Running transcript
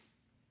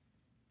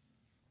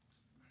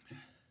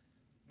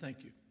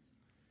Thank you.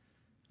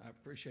 I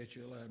appreciate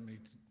you allowing me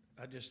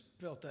to. I just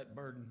felt that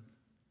burden.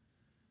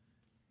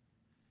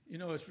 You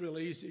know, it's real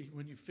easy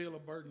when you feel a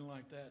burden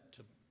like that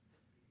to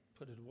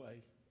put it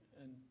away.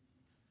 And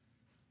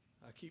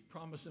I keep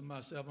promising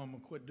myself I'm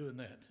going to quit doing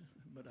that,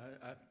 but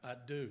I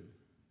do.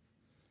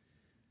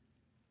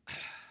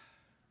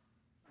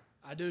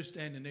 I do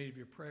stand in need of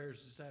your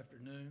prayers this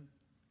afternoon,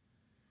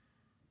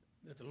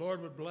 that the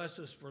Lord would bless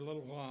us for a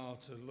little while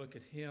to look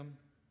at Him,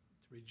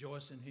 to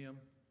rejoice in Him,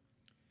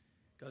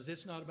 because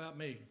it's not about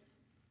me.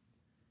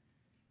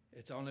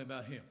 It's only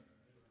about Him.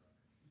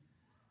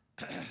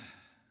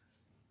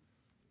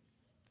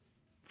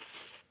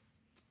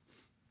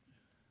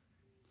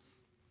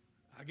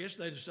 I guess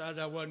they decided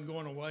I wasn't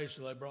going away,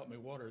 so they brought me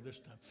water this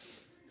time.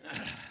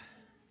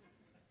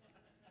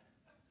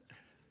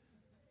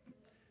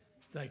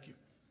 Thank you.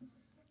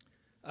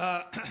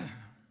 I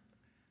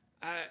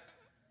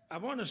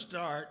want to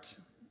start,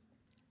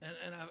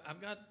 and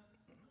I've got,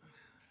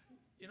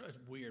 you know, it's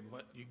weird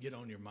what you get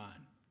on your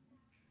mind.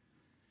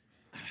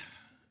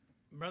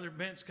 Brother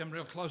Vince come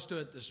real close to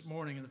it this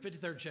morning in the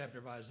 53rd chapter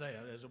of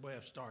Isaiah as a way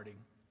of starting.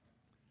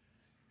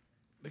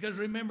 Because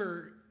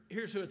remember,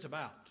 here's who it's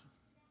about.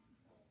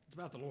 It's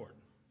about the Lord.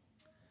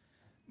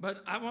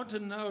 But I want to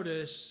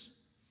notice,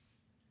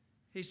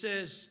 he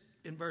says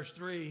in verse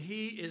 3,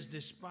 He is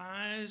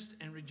despised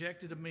and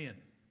rejected of men,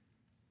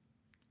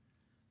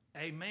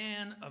 a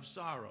man of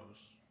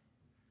sorrows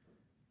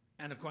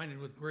and acquainted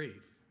with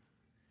grief.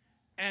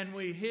 And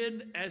we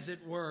hid, as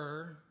it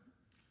were,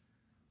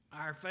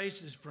 our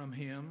faces from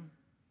him.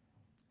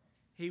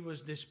 He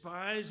was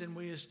despised and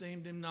we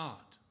esteemed him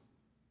not.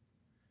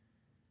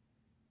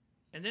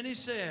 And then he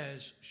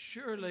says,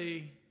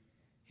 surely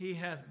he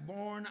hath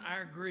borne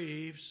our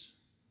griefs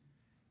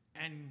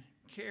and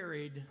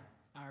carried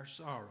our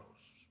sorrows.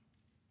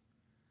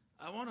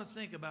 I want to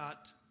think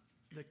about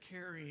the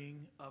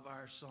carrying of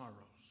our sorrows.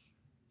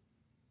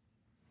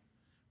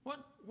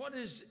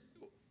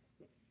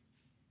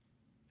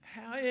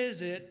 How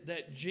is it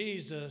that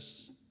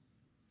Jesus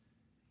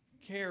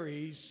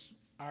carries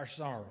our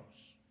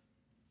sorrows?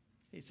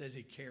 He says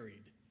he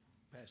carried,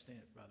 past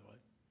tense, by the way.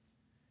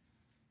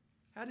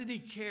 How did he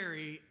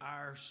carry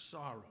our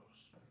sorrows?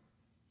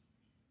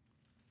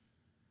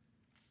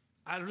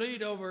 I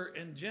read over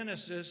in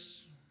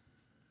Genesis,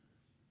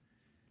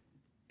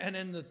 and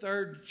in the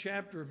 3rd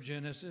chapter of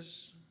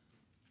Genesis,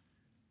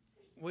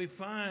 we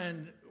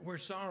find where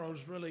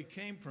sorrows really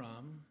came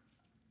from,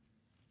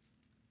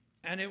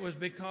 and it was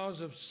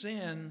because of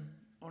sin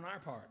on our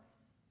part.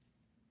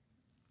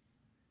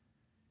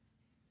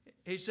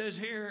 He says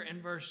here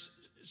in verse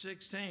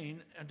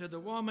 16, and to the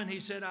woman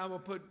he said, I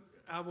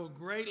will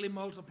greatly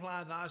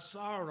multiply thy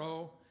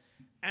sorrow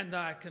and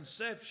thy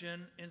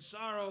conception. In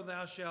sorrow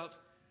thou shalt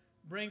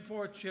bring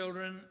forth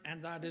children,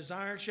 and thy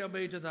desire shall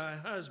be to thy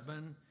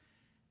husband,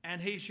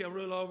 and he shall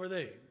rule over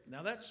thee.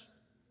 Now that's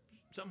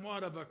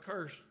somewhat of a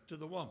curse to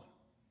the woman.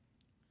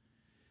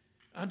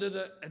 And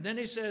then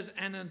he says,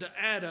 and unto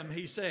Adam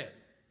he said.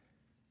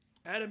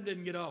 Adam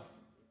didn't get off.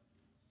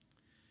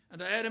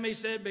 Unto Adam he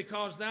said,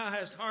 because thou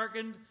hast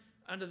hearkened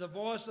unto the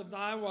voice of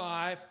thy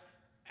wife,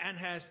 and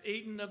hast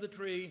eaten of the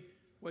tree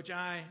which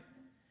I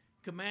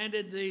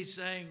commanded thee,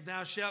 saying,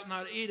 thou shalt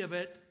not eat of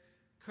it.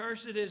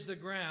 Cursed is the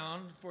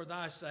ground for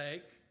thy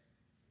sake.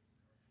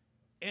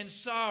 In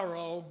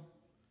sorrow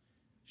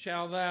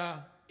shalt thou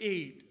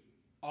eat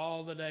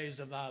all the days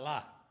of thy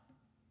life.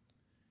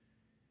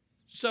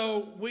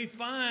 So we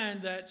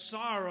find that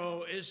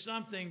sorrow is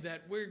something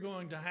that we're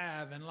going to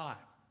have in life.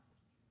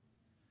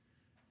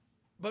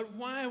 But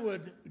why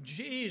would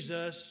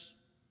Jesus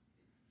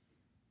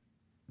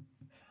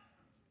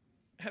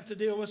have to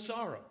deal with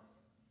sorrow?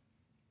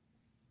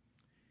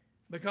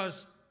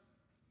 Because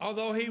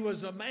although he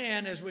was a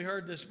man, as we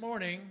heard this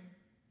morning,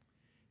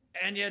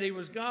 and yet he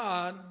was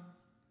God,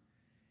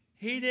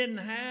 he didn't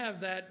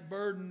have that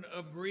burden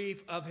of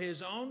grief of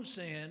his own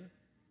sin.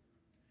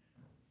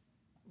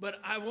 But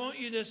I want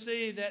you to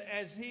see that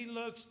as he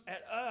looks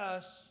at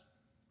us,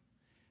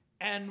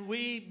 and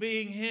we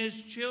being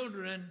his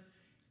children,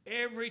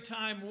 every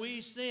time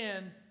we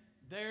sin,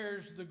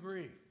 there's the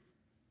grief.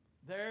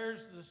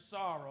 There's the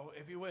sorrow,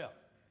 if you will.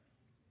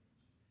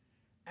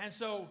 And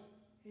so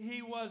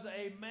he was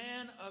a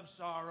man of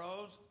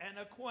sorrows and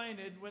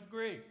acquainted with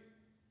grief.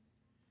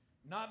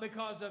 Not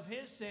because of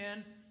his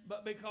sin,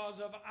 but because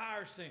of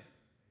our sin.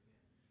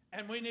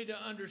 And we need to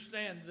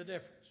understand the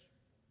difference.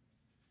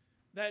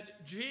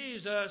 That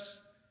Jesus,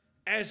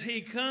 as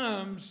he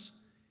comes,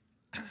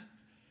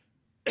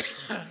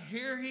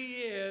 here he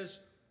is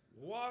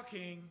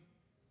walking,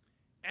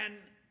 and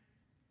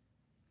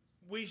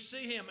we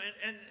see him.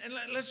 And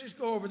let's just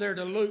go over there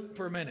to Luke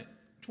for a minute,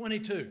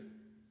 22.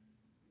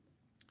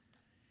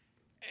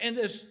 In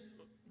this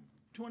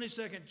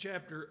 22nd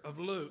chapter of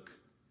Luke,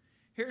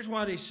 here's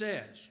what he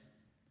says.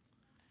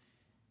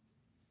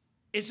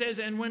 It says,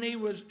 and when he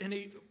was,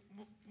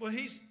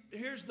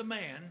 here's the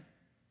man,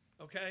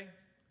 okay?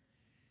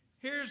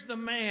 Here's the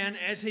man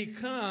as he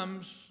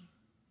comes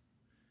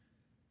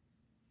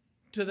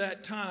to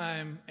that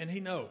time, and he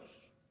knows.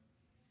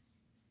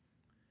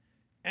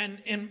 And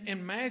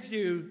in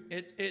Matthew,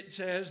 it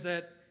says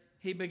that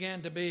he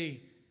began to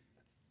be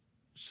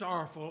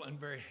sorrowful and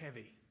very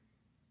heavy.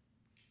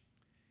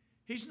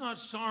 He's not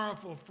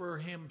sorrowful for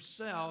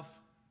himself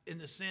in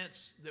the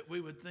sense that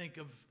we would think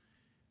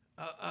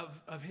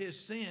of his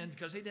sin,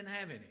 because he didn't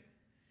have any.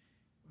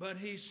 But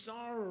he's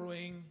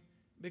sorrowing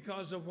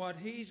because of what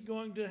he's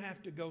going to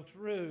have to go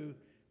through,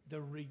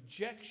 the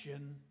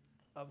rejection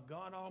of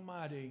God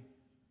Almighty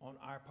on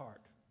our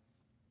part.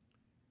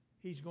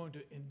 He's going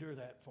to endure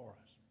that for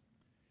us.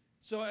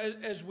 So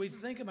as we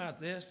think about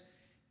this,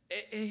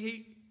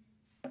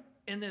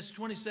 in this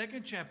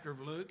 22nd chapter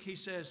of Luke, he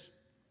says,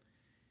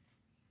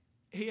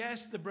 he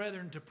asked the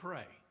brethren to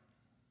pray.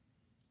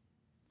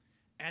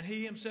 And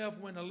he himself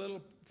went a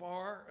little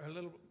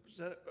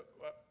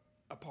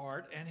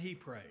apart, and he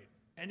prayed.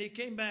 And he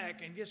came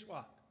back, and guess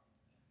what?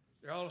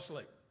 They're all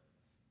asleep.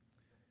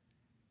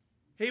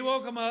 He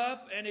woke them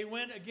up, and he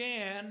went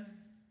again,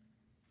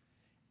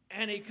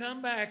 and he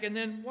come back, and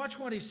then watch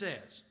what he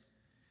says.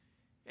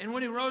 And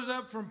when he rose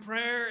up from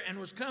prayer and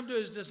was come to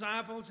his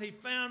disciples, he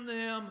found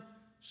them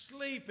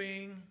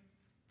sleeping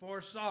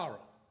for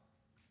sorrow.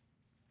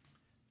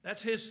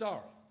 That's his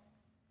sorrow.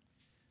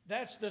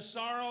 That's the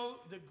sorrow,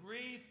 the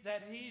grief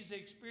that he's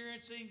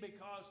experiencing,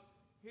 because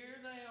here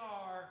they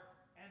are,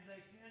 and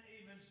they can't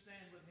even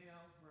stand with him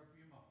for a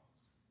few moments.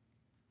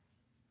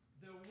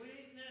 The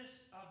weakness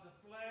of the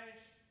flesh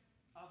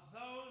of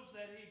those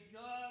that he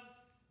loved,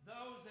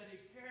 those that he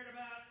cared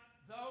about,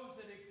 those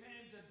that he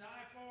came to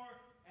die for,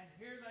 and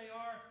here they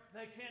are,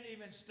 they can't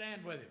even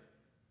stand with him.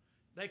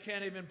 They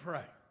can't even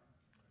pray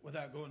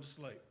without going to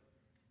sleep.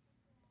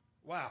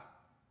 Wow.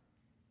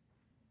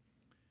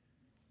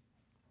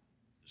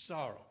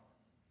 Sorrow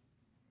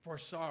for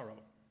sorrow.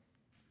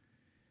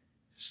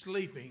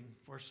 Sleeping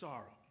for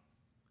sorrow.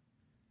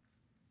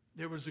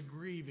 There was a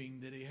grieving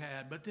that he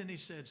had, but then he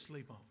said,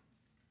 sleep on,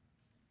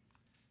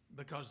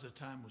 because the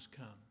time was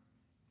come.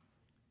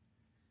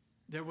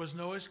 There was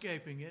no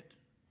escaping it.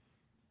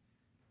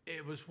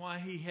 It was why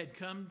he had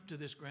come to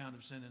this ground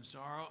of sin and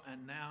sorrow,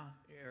 and now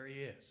here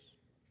he is.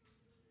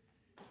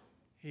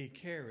 He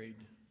carried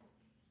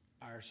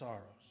our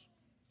sorrows.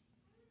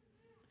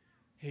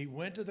 He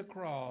went to the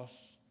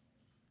cross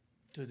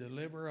to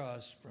deliver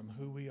us from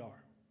who we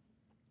are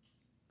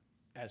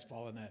as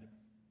fallen Adam.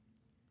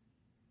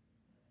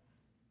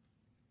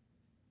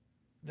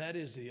 That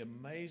is the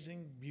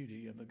amazing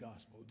beauty of the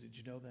gospel. Did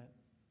you know that?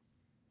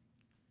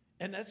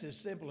 And that's as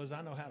simple as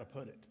I know how to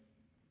put it.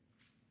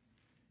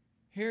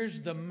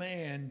 Here's the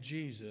man,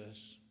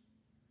 Jesus,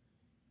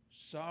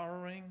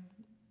 sorrowing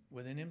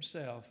within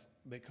himself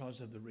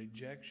because of the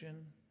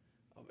rejection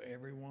of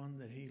everyone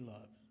that he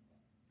loved.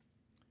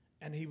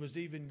 And he was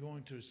even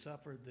going to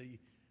suffer the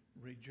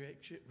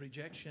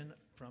rejection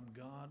from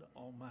God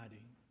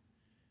Almighty,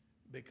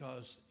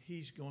 because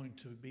he's going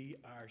to be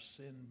our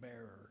sin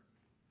bearer.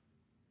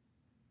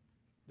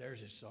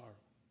 There's his sorrow.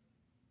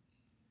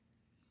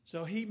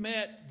 So he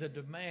met the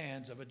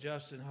demands of a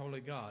just and holy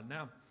God.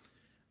 Now,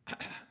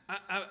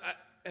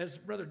 as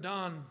Brother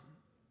Don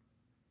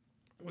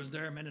was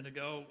there a minute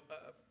ago,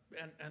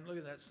 and look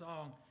at that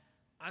song,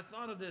 I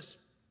thought of this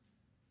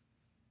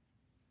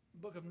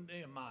book of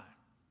Nehemiah.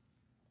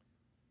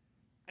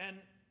 And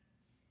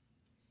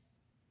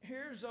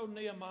here's old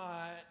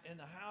Nehemiah in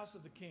the house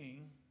of the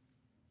king,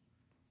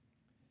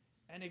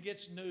 and he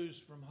gets news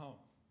from home.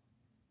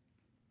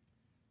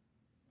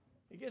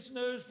 He gets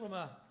news from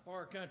a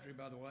far country,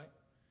 by the way.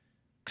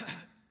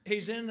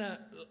 He's in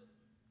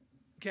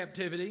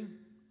captivity.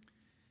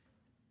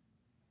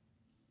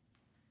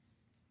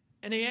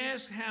 And he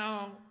asks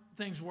how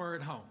things were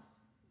at home.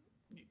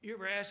 You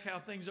ever ask how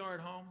things are at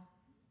home?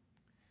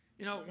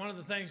 You know, one of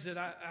the things that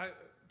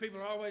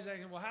people are always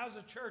asking, well, how's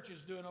the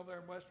churches doing over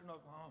there in western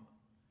Oklahoma?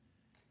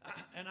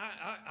 And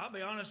I'll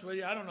be honest with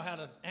you, I don't know how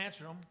to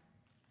answer them.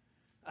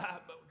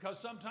 Because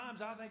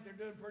sometimes I think they're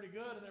doing pretty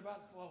good and they're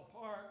about to fall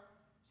apart.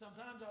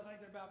 Sometimes I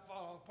think they're about to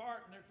fall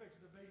apart and they're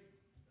fixing to be,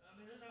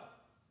 who knows?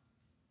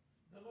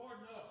 The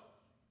Lord knows.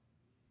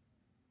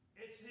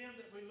 It's him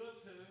that we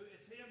look to.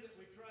 It's him that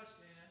we trust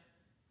in.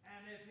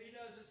 And if he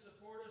doesn't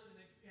support us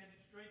and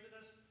strengthen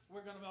us,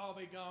 we're going to all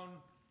be gone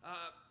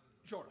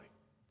shortly.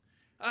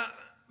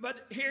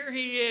 But here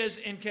he is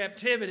in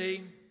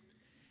captivity,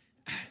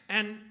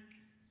 and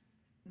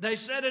they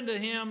said unto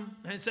him,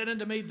 and said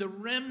unto me, the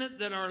remnant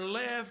that are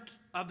left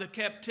of the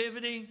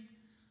captivity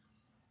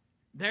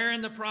there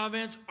in the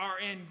province are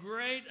in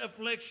great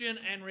affliction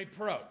and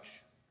reproach.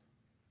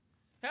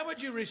 How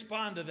would you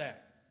respond to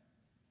that?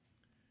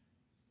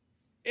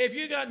 If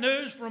you got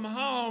news from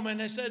home and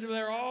they said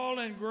they're all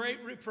in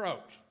great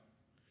reproach,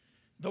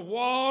 the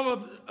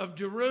wall of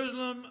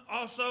Jerusalem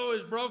also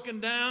is broken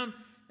down,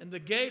 and the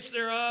gates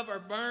thereof are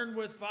burned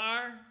with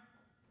fire.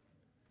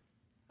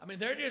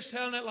 They're just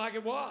telling it like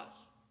it was.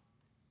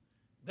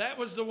 That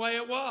was the way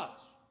it was.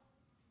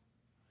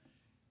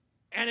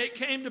 And it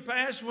came to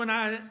pass when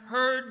I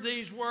heard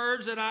these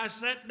words that I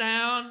sat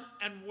down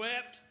and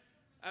wept.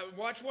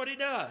 Watch what he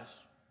does.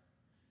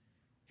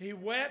 He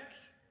wept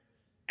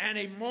and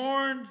he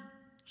mourned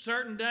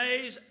certain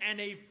days, and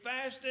he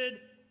fasted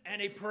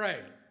and he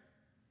prayed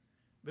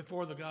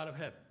before the God of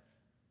heaven.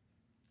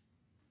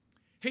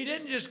 He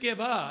didn't just give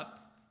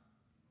up,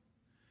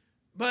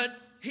 but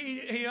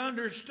he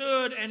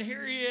understood, and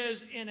here he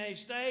is in a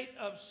state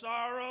of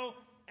sorrow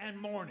and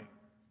mourning.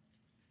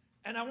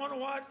 And I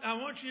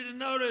want you to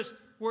notice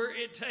where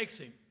it takes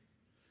him.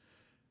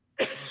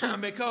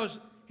 Because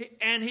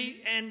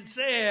he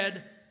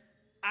said,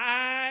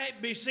 I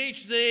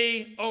beseech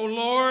thee, O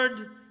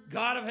Lord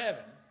God of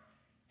heaven.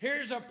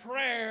 Here's a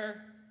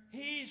prayer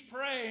he's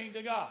praying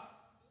to God.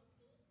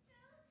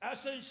 A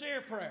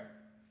sincere prayer.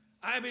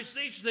 I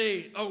beseech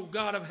thee, O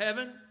God of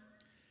heaven,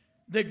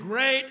 the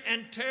great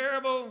and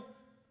terrible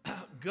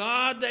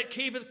God that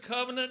keepeth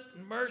covenant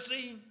and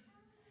mercy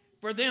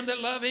for them that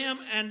love him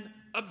and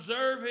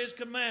observe his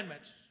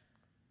commandments.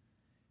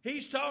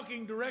 He's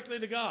talking directly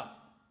to God.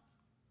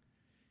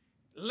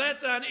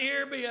 Let thine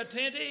ear be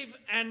attentive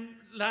and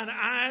thine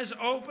eyes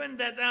open,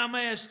 that thou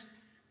mayest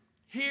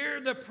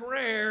hear the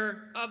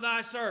prayer of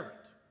thy servant.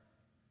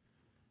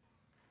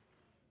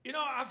 You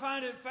know, I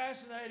find it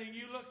fascinating.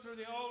 You look through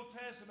the Old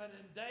Testament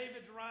and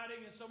David's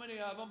writing and so many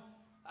of them,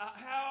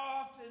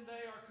 how often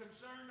they are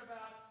concerned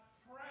about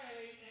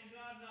praying and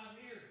God not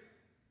hearing.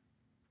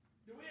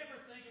 Do we ever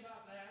think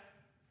about that?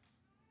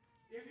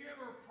 If you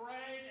ever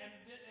prayed and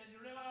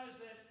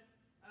realized that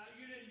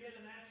you didn't get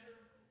an answer?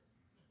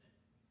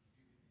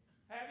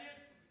 Have you?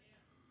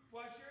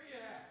 Well, sure you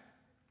have.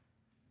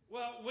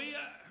 Well,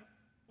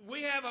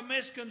 we have a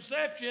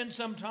misconception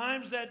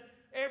sometimes that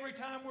every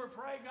time we're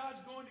praying,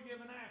 God's going to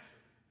give an answer.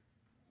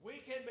 We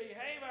can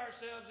behave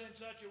ourselves in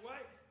such a way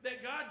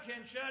that God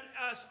can shut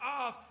us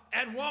off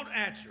and won't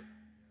answer.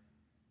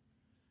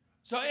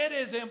 So it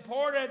is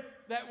important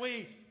that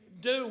we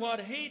do what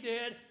he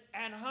did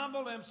and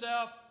humble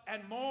himself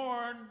and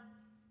mourn.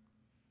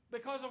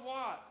 Because of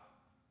what?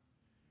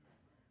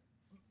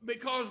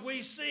 Because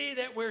we see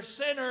that we're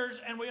sinners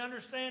and we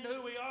understand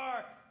who we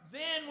are,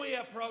 then we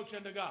approach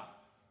unto God.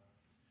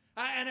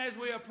 And as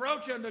we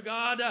approach unto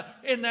God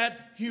in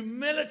that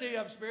humility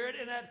of spirit,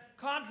 in that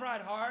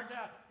contrite heart,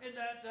 in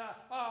that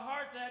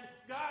heart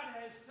that God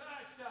has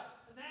touched,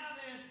 now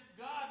then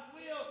God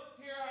will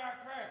hear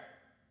our prayer.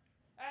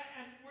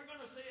 And we're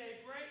going to see a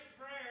great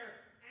prayer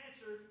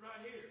answered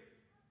right here.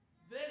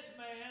 This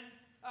man,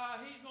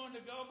 he's going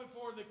to go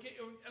before the king.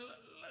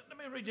 Let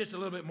me read just a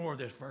little bit more of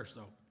this first,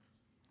 though.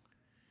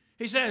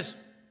 He says,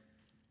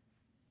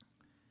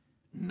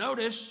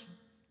 notice,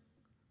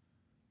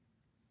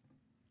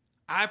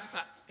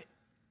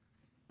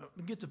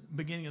 get the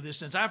beginning of this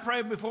sentence. I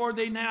pray before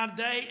thee now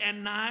day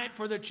and night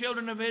for the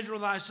children of Israel,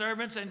 thy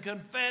servants, and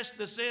confess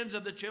the sins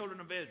of the children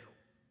of Israel,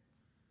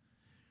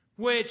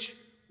 which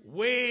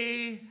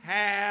we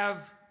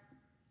have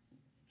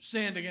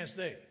sinned against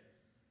thee.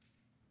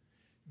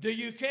 Do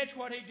you catch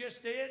what he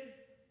just did?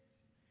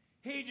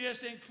 He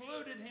just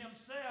included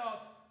himself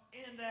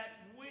in that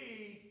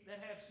we that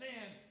have sinned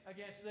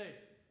against thee.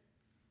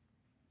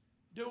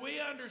 Do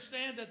we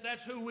understand that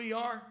that's who we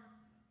are?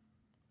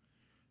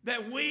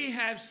 That we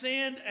have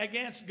sinned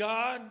against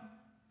God?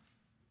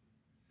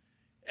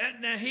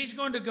 And now he's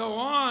going to go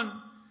on,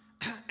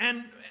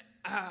 and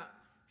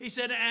he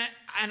said,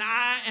 and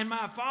I and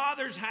my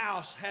father's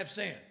house have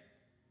sinned.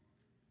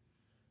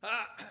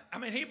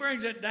 He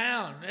brings it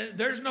down.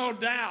 There's no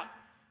doubt.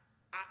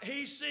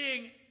 He's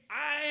seeing,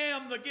 I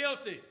am the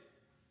guilty.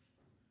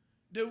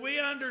 Do we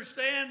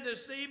understand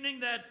this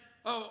evening that,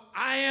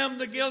 I am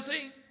the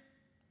guilty?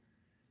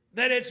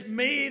 That it's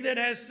me that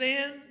has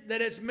sinned?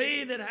 That it's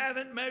me that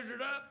haven't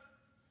measured up?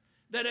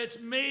 That it's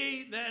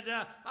me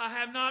that I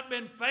have not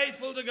been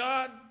faithful to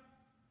God?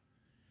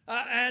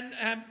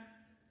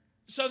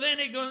 So then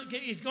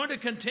he's going to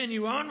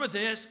continue on with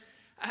this.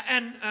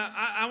 And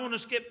I want to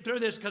skip through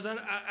this because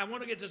I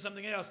want to get to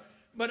something else.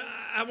 But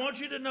I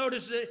want you to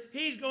notice that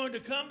he's going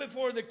to come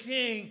before the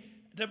king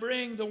to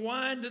bring the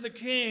wine to the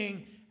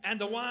king. And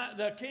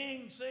the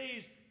king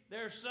sees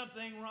there's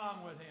something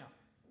wrong with him.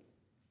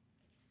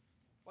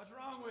 What's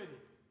wrong with you?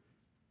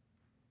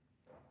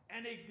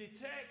 And he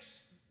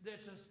detects that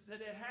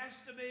it has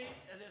to be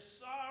this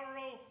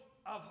sorrow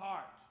of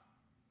heart.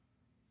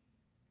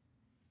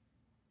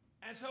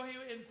 And so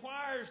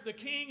the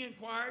king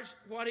inquires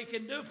what he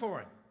can do for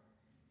him.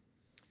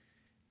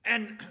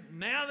 And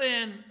now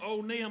then,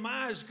 old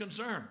Nehemiah is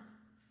concerned.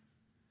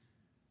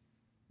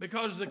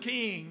 Because the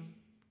king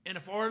in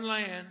a foreign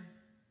land,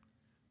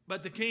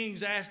 but the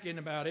king's asking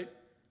about it.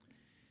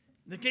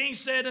 The king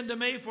said unto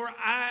me,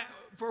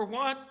 for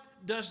what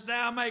dost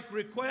thou make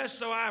request?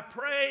 So I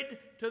prayed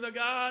to the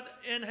God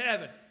in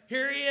heaven.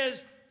 Here he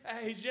is.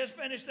 He's just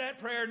finished that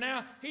prayer.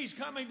 Now he's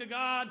coming to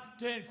God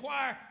to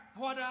inquire,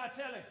 what do I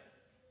tell him?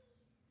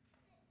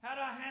 How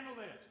do I handle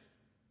this?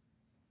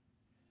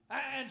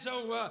 And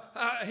so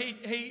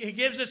he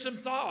gives us some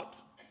thought.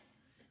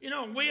 You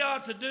know, we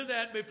ought to do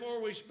that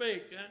before we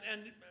speak.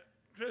 And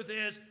the truth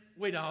is,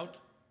 we don't.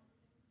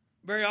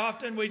 Very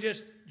often we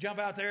just jump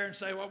out there and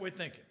say what we're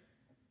thinking.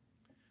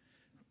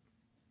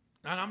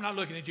 And I'm not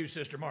looking at you,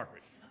 Sister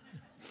Margaret.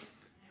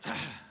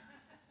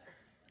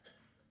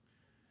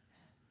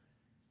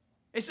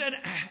 He said,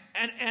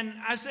 and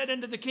I said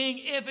unto the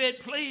king, if it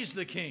please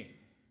the king,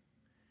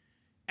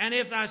 and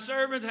if thy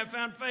servants have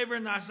found favor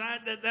in thy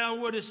sight, that thou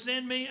wouldest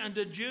send me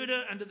unto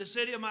Judah, unto the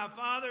city of my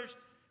fathers'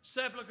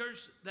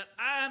 sepulchres, that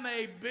I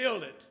may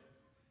build it.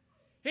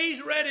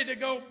 He's ready to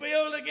go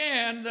build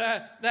again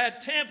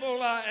that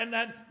temple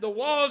and the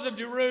walls of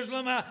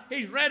Jerusalem.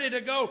 He's ready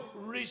to go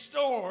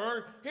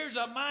restore. Here's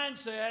a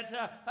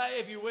mindset,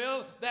 if you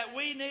will, that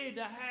we need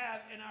to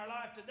have in our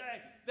life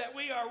today, that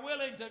we are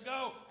willing to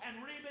go and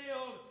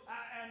rebuild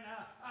and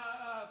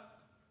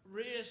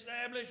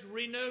reestablish,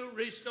 renew,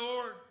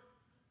 restore.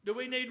 Do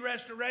we need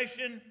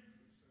restoration?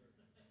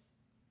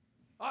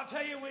 I'll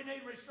tell you, we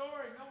need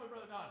restoring, don't we,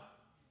 Brother Don?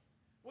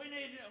 We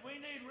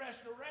need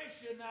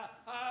restoration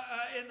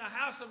in the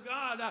house of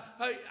God.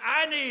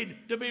 I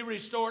need to be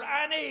restored.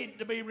 I need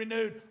to be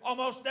renewed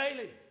almost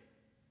daily.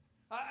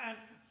 And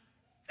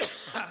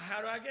how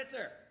do I get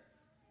there?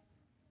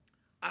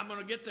 I'm going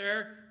to get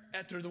there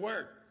through the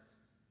Word.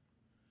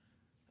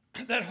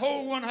 That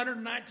whole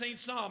 119th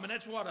Psalm, and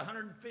that's what,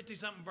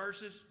 150-something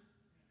verses?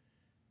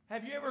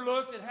 Have you ever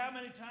looked at how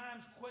many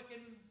times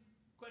quicken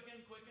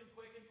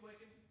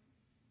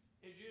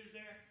is used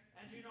there?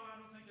 And you know, I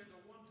don't think there's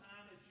a one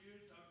time it's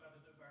used talking about the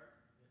new birth.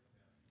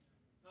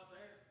 Not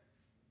there.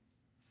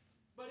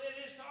 But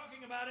it is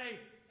talking about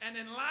an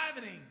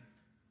enlivening.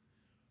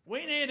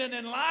 We need an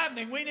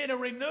enlivening. We need a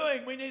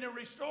renewing. We need a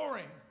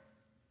restoring.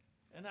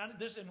 And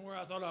this isn't where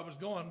I thought I was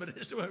going, but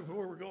it's where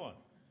we're going.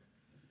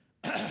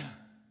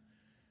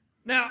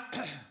 Now,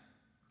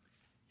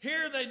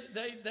 here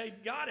they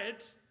got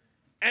it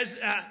as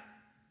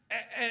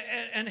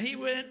and he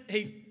went.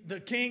 The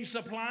king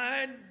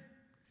supplied,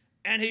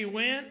 and he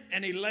went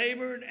and he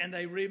labored, and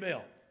they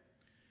rebuilt.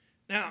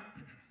 Now,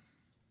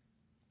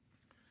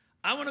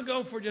 I want to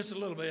go for just a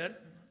little bit,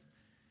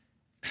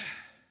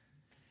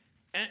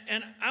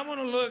 and I want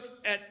to look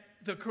at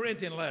the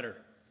Corinthian letter.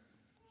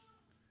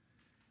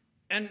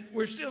 And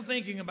we're still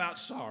thinking about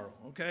sorrow,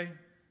 okay?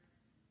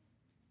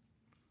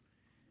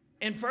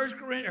 In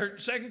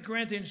 2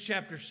 Corinthians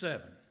chapter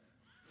 7,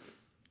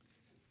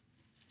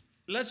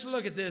 let's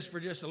look at this for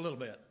just a little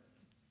bit.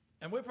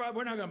 And we're not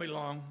going to be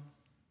long.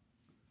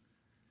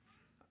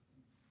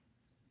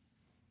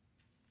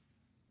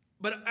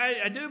 But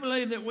I do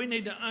believe that we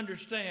need to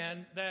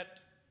understand that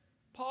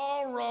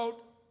Paul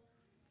wrote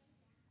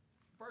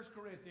 1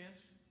 Corinthians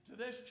to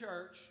this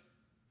church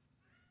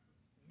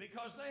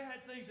because they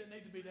had things that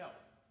need to be dealt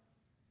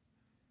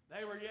with.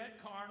 They were yet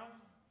carnal.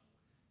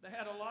 They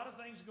had a lot of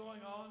things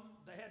going on.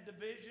 They had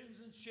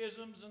divisions and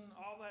schisms and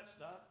all that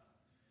stuff.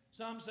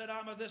 Some said,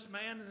 I'm of this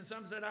man, and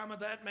some said, I'm of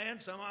that man.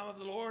 Some, I'm of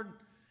the Lord.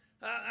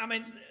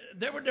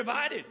 They were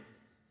divided.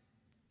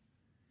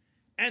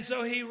 And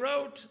so he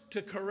wrote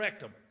to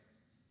correct them.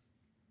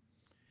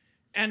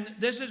 And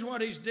this is what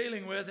he's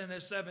dealing with in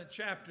this 7th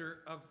chapter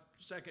of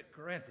 2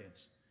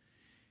 Corinthians.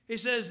 He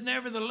says,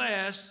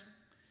 nevertheless,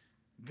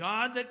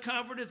 God that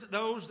comforteth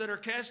those that are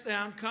cast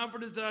down,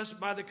 comforteth us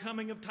by the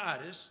coming of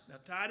Titus. Now,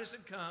 Titus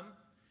had come.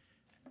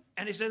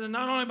 And he said, and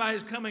not only by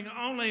his coming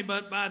only,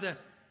 but by the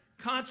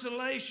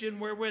consolation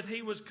wherewith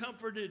he was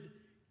comforted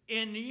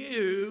in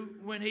you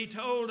when he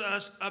told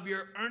us of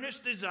your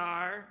earnest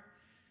desire,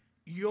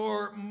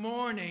 your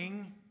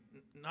mourning,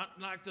 not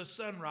like the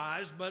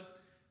sunrise, but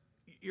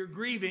your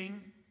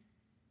grieving,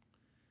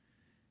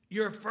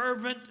 your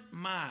fervent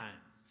mind.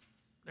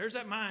 There's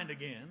that mind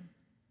again.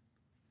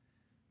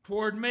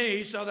 Toward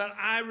me, so that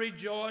I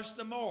rejoice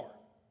the more.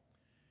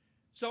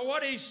 So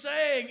what he's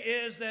saying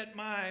is that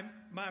my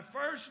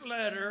first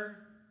letter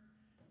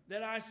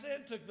that I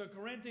sent to the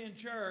Corinthian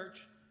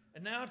church,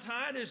 and now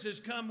Titus has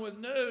come with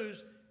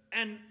news,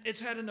 and it's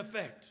had an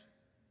effect.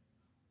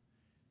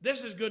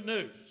 This is good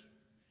news.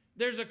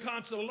 There's a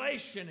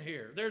consolation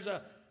here. There's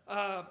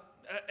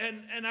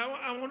and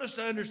I want us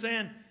to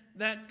understand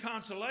that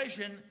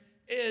consolation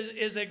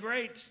is a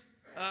great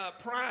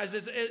prize.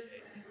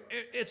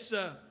 It's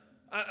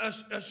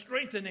a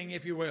strengthening,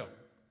 if you will.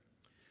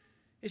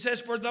 He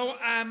says, for though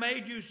I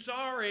made you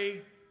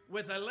sorry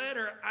with a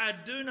letter, I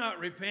do not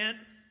repent,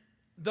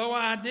 though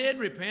I did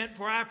repent,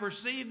 for I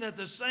perceive that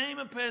the same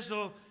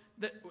epistle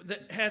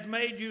that hath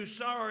made you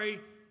sorry,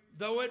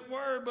 though it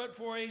were but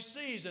for a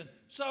season.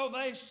 So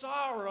they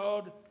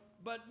sorrowed,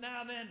 but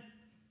now then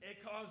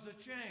it caused a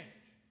change.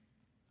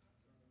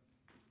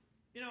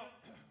 You know,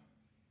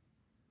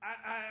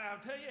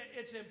 I'll tell you,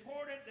 it's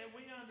important that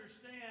we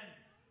understand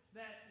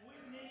that we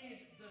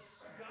need this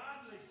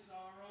godly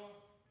sorrow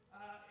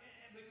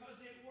because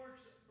it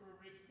works for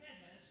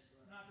repentance,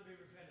 not to be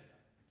repented of.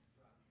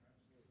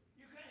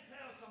 You can't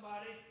tell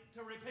somebody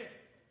to repent.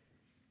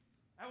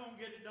 That won't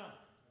get it done.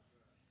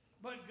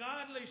 But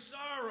godly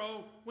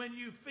sorrow, when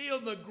you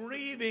feel the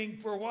grieving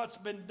for what's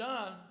been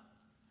done,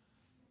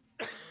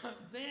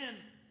 then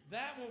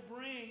that will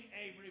bring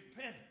a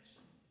repentance.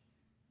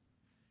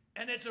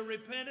 And it's a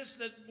repentance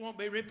that won't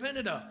be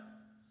repented of.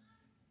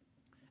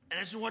 And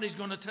this is what he's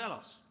going to tell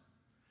us.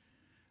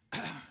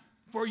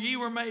 For ye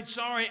were made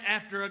sorry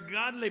after a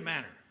godly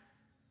manner,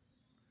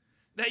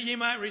 that ye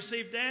might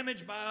receive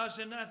damage by us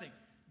in nothing.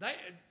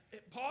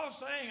 Paul's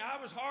saying,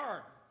 I was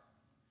hard.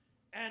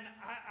 And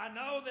I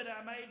know that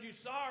I made you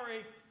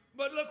sorry,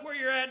 but look where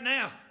you're at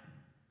now.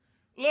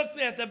 Look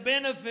at the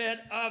benefit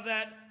of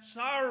that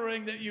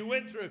sorrowing that you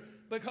went through.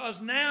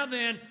 Because now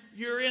then,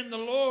 you're in the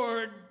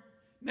Lord.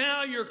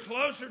 Now you're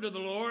closer to the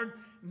Lord.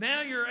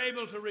 Now you're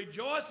able to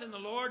rejoice in the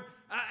Lord.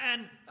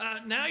 And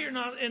now you're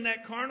not in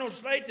that carnal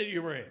state that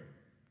you were in.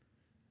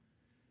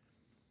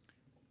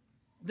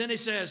 Then he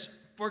says,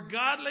 for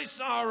godly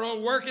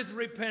sorrow worketh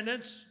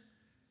repentance,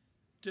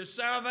 to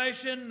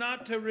salvation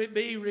not to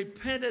be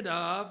repented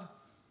of,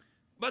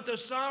 but the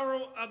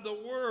sorrow of the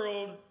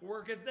world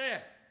worketh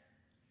death.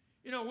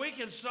 You know, we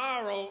can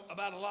sorrow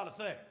about a lot of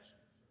things.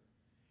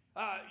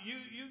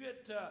 You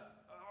get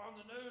on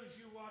the news,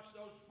 you watch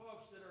those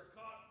folks that are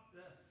caught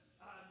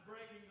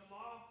breaking the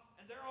law,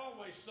 and they're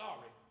always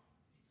sorry.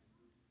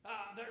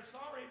 They're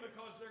sorry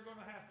because they're going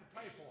to have to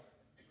pay for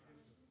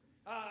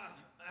it.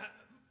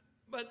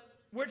 But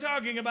we're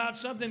talking about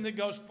something that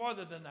goes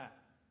farther than that.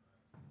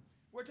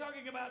 We're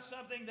talking about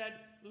something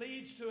that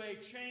leads to a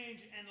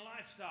change in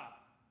lifestyle,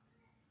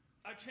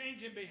 a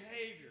change in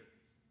behavior,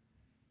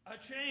 a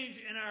change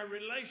in our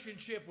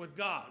relationship with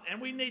God.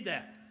 And we need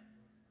that.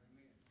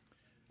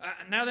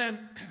 Now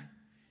then,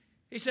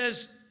 he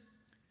says,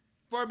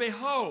 for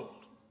behold,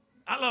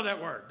 I love that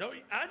word. Don't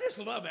you? I just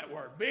love that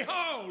word.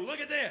 Behold,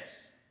 look at this.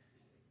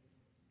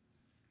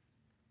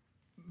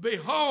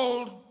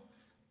 Behold,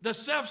 the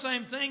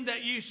selfsame thing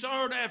that ye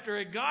sorrowed after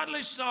a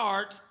godly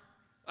sort,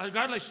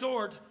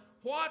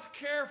 what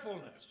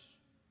carefulness.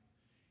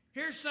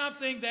 Here's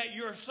something that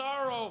your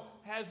sorrow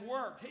has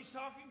worked. He's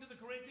talking to the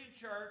Corinthian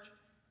church,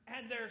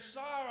 and their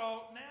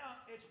sorrow, now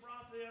it's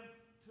brought them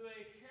to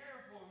a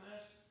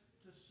carefulness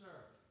to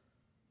serve.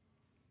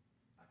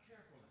 A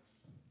carefulness.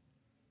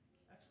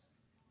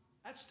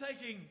 That's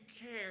taking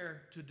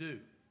care to do.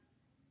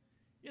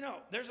 You know,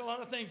 there's a lot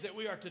of things that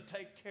we are to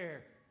take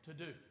care to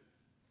do.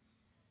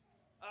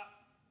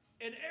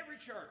 In every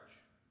church,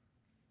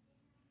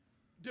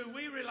 do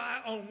we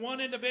rely on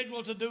one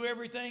individual to do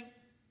everything?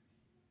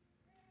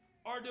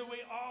 Or do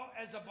we all,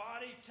 as a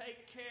body,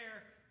 take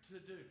care to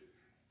do?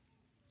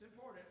 It's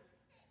important.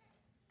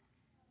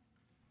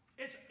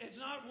 It's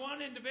not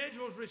one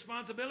individual's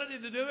responsibility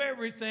to do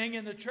everything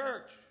in the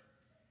church.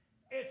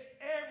 It's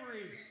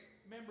every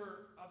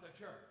member of the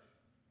church.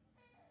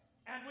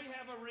 And we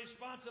have a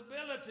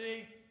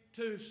responsibility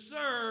to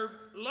serve,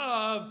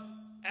 love,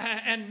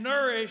 and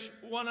nourish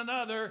one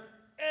another,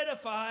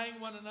 edifying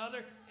one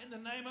another in the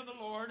name of the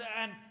Lord.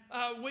 And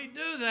we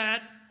do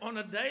that on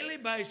a daily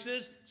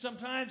basis.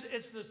 Sometimes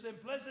it's the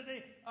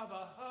simplicity of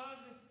a hug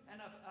and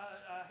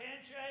a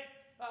handshake.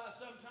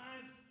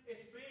 Sometimes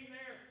it's being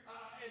there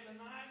in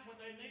the night when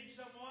they need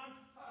someone.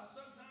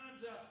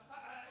 Sometimes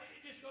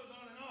it just goes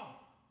on and on.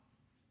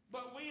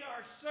 But we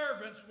are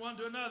servants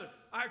one to another.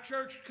 Our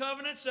church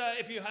covenants,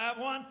 if you have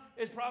one,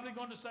 is probably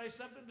going to say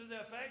something to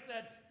the effect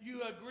that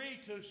you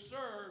agree to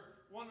serve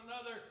one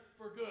another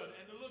for good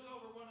and to look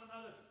over one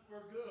another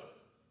for good.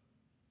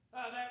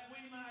 That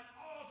we might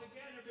all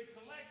together be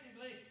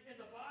collectively in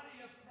the body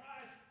of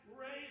Christ,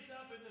 raised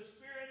up in the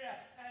Spirit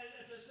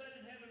and to sit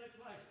in heavenly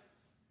places,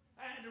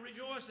 and to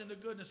rejoice in the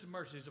goodness and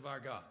mercies of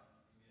our God.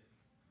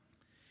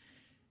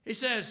 He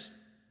says,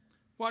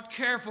 what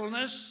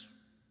carefulness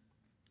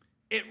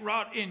it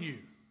wrought in you.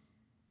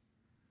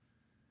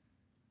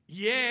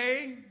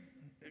 Yea,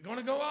 they're going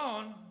to go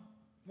on,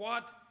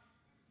 what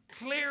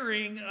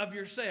clearing of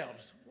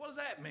yourselves. What does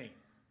that mean?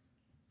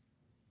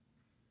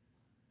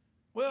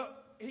 Well,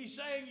 he's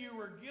saying you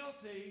were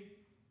guilty,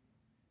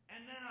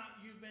 and now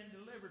you've been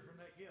delivered from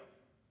that guilt.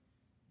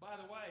 By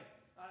the way,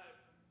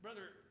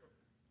 Brother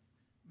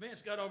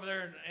Vince got over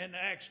there in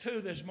Acts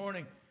 2 this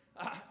morning,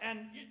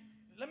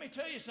 let me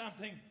tell you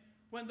something.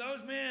 When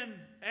those men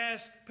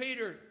asked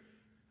Peter,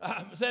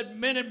 said,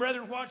 men and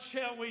brethren, what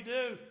shall we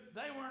do?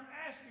 They weren't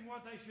asking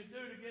what they should do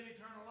to get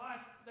eternal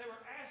life. They were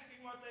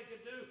asking what they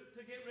could do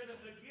to get rid of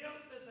the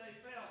guilt that they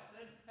felt.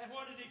 And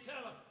what did he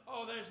tell them?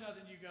 Oh, there's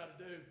nothing you got to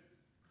do.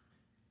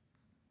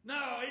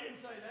 No, he didn't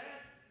say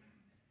that.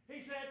 He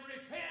said,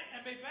 repent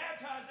and be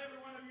baptized, every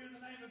one of you, in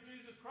the name of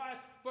Jesus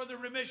Christ for the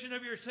remission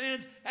of your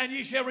sins, and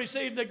ye shall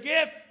receive the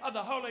gift of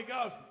the Holy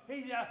Ghost.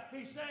 He's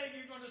saying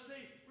you're going to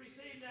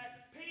receive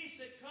that peace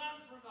that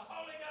comes from the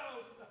Holy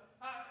Ghost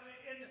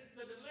in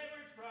the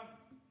deliverance from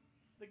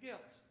the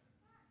guilt.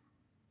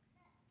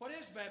 What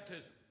is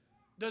baptism?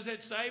 Does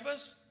it save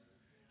us?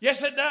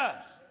 Yes, it does,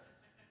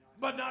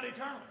 but not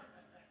eternally.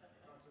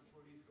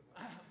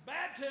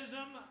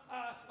 Baptism,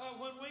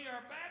 when we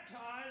are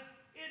baptized,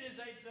 it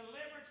is a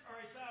deliverance or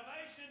a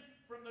salvation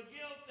from the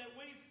guilt that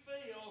we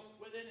feel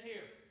within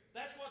here.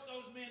 That's what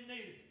those men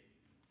needed.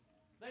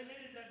 They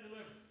needed that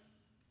deliverance.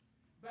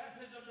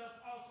 Baptism does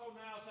also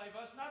now save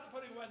us, not the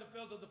putting away the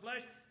filth of the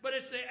flesh, but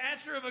it's the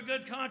answer of a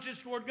good conscience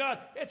toward God.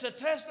 It's a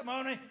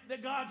testimony that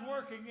God's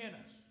working in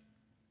us.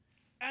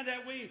 And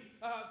that we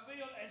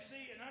feel and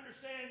see and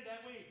understand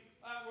that we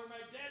were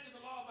made dead to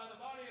the law by the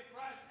body of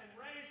Christ and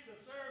raised to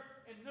serve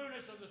in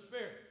newness of the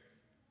Spirit.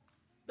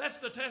 That's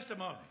the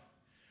testimony.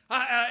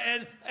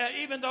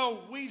 Even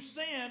though we've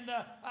sinned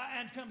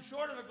and come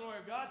short of the glory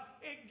of God,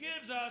 it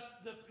gives us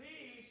the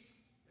peace.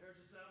 There's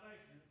the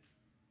salvation.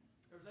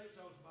 There's 8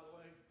 souls, by the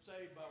way,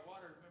 saved by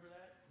water. Remember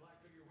that?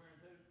 Black figure wearing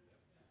too.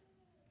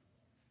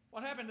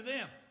 What happened to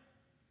them?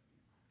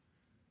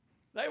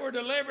 They were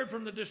delivered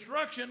from the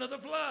destruction of the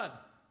flood.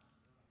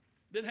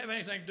 Didn't have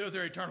anything to do with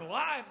their eternal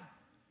life,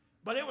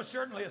 but it was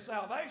certainly a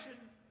salvation.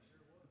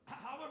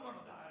 I wouldn't want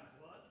to die in a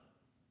flood.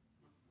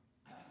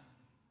 I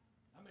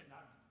mean,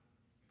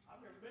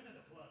 I've never been in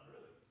a flood,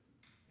 really.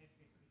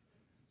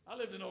 I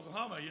lived in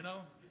Oklahoma, you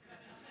know.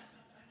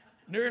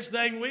 Nearest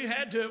thing we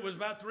had to it was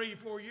about 3 or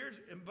 4 years.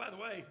 And by the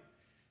way,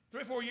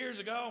 3 or 4 years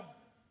ago,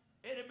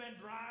 it had been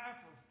dry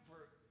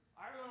for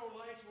our little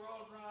lakes were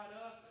all dried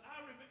up. And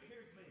I remember,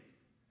 here's me,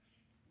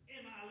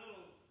 in my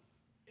little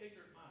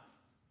ignorant mind.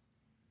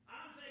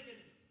 I'm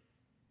thinking,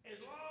 as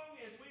long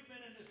as we've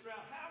been in this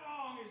drought, how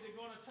long is it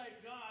going to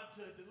take God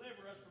to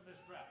deliver us from this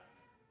drought?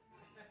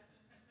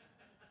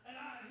 And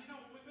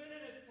we've been in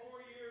it 4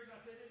 years.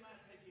 I said it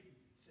might take him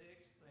 6, 8,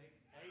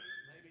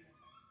 maybe.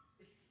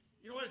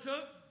 You know what it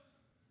took?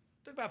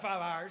 It took about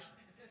 5 hours.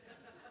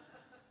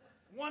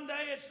 One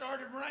day it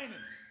started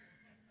raining.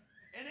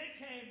 And it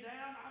came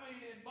down,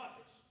 in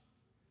buckets.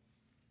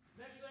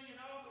 Next thing you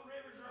know, the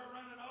rivers are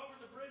running over,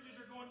 the bridges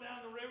are going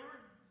down the river.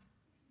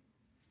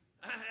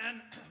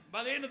 And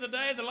by the end of the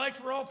day, the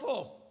lakes were all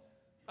full.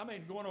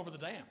 Going over the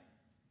dam.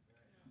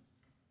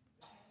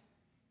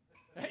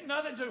 Ain't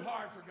nothing too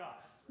hard for God.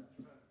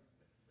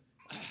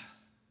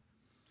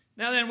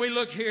 Now then, we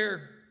look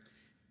here.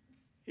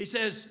 He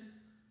says,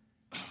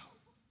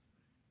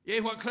 yea,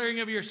 what clearing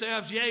of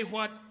yourselves, yea,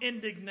 what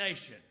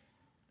indignation.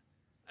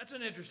 That's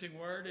an interesting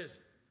word, isn't it?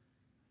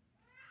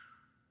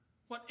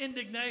 What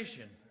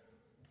indignation?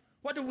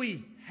 What do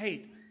we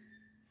hate?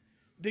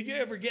 Do you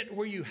ever get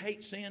where you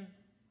hate sin?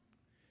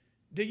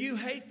 Do you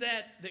hate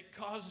that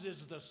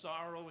causes the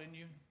sorrow in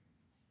you?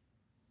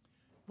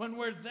 When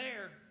we're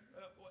there,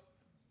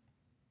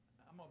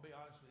 I'm going to be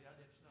honest with you, I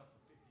did snuff for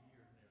 50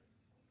 years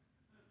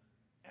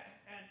now.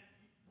 And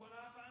what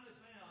I finally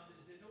found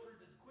is in order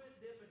to quit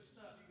dipping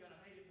stuff, you got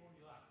to hate it more than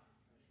you like it.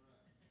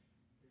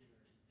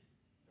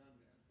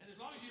 And as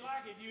long as you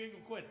like it, you ain't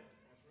going to quit it.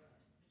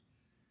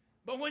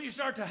 But when you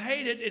start to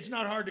hate it, it's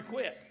not hard to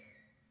quit.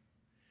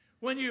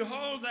 When you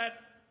hold that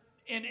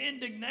in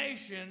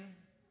indignation,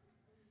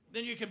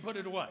 then you can put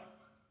it away.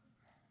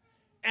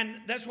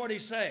 And that's what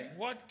he's saying.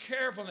 What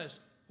carefulness,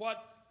 what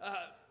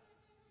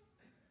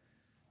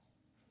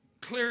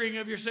clearing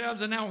of yourselves,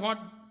 and now what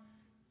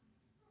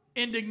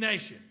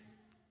indignation.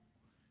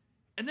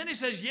 And then he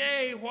says,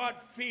 yea,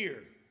 what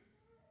fear.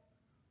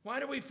 Why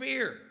do we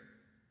fear?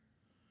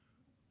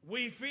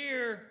 We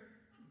fear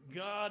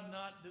God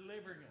not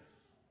delivering us.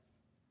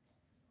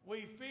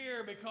 We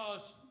fear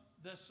because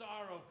the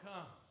sorrow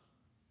comes.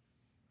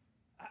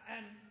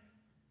 And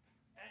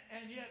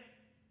yet,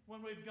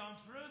 when we've gone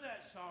through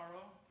that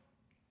sorrow,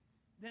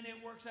 then it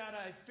works out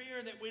a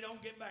fear that we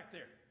don't get back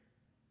there.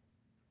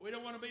 We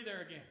don't want to be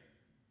there again.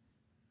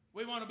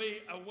 We want to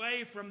be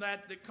away from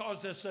that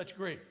caused us such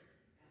grief.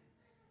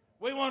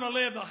 We want to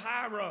live the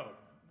high road.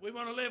 We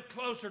want to live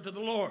closer to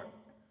the Lord.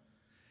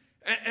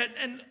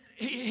 And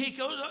he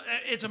goes,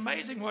 it's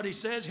amazing what he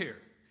says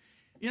here.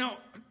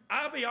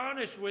 I'll be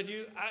honest with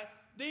you,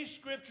 these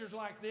scriptures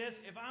like this,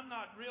 if I'm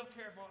not real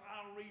careful,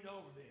 I'll read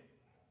over them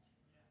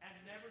and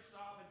never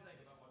stop and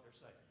think about what they're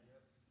saying.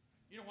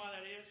 You know why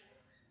that is?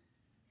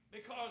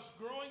 Because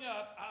growing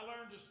up, I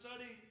learned to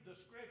study the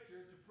scripture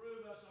to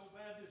prove us old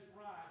Baptists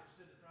right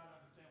instead of trying to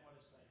understand what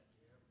it's saying.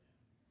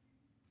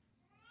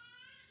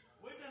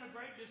 We've done a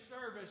great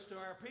disservice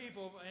to our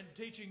people in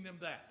teaching them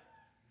that.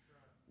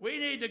 We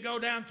need to go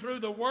down through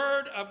the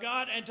Word of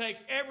God and take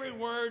every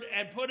word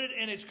and put it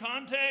in its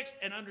context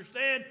and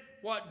understand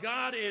what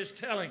God is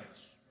telling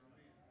us.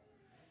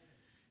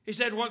 He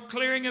said, what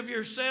clearing of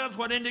yourselves,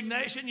 what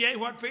indignation, yea,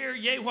 what fear,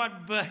 yea,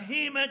 what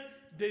vehement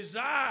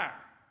desire.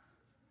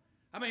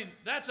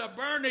 That's a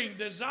burning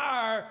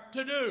desire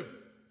to do.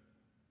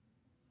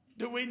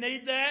 Do we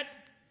need that?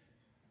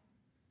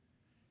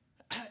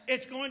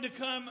 It's going to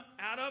come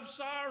out of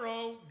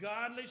sorrow,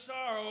 godly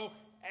sorrow,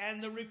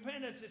 and the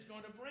repentance is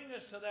going to bring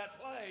us to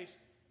that place.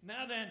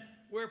 Now then,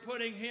 we're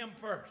putting Him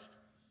first.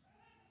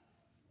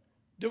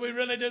 Do we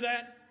really do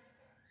that?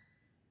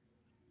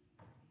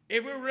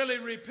 If we're really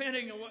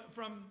repenting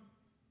from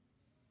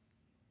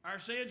our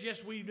sins,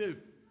 yes, we do.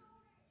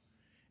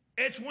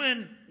 It's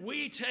when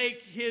we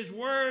take His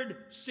Word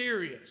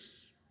serious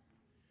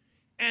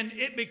and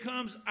it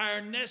becomes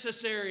our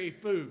necessary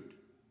food.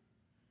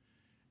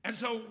 And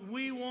so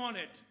we want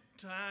it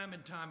time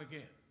and time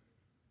again.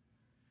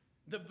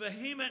 The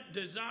vehement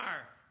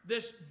desire,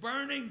 this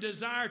burning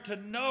desire to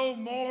know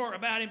more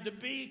about Him, to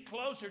be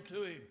closer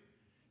to Him,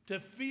 to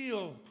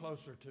feel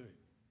closer to Him.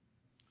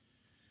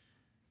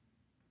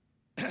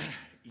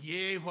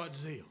 Yea, what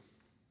zeal.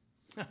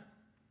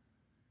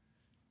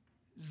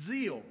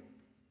 Zeal.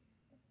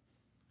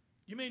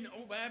 You mean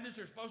old Baptists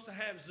are supposed to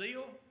have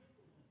zeal?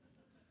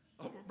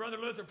 Oh, Brother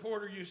Luther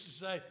Porter used to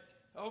say,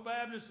 Old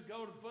Baptists would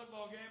go to the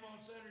football game on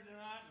Saturday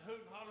night and hoot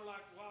and holler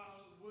like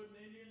wild wooden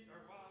Indians or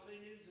wild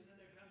Indians, and then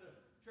they'd come to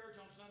church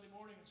on Sunday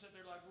morning and sit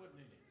there like wooden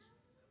Indians.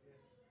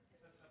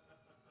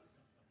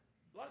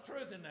 A lot of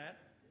truth in that.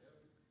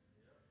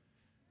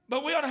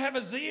 But we ought to have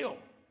a zeal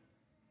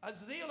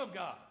of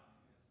God.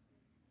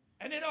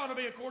 And it ought to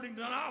be according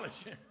to knowledge.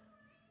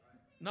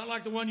 Not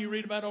like the one you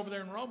read about over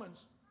there in Romans.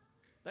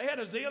 They had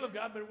a zeal of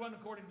God, but it wasn't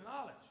according to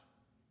knowledge.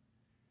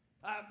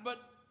 But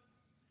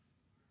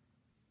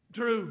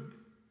through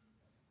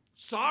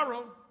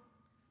sorrow,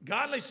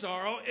 godly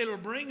sorrow, it'll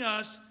bring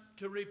us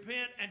to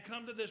repent and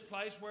come to this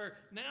place where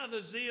now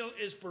the zeal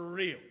is for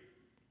real.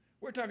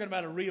 We're talking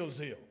about a real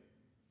zeal.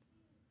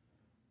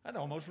 That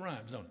almost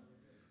rhymes, don't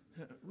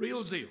it?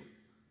 Real zeal.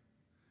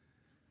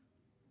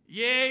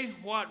 Yea,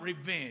 what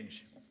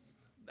revenge?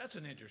 That's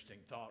an interesting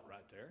thought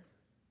right there.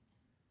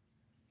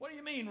 What do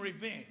you mean,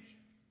 revenge?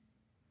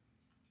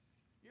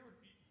 You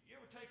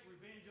ever take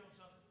revenge on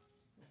something?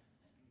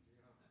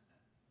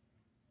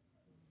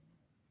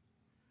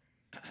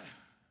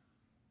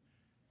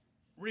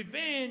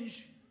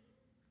 Revenge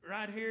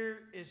right here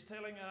is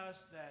telling us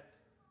that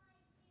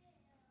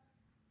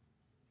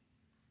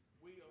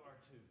we are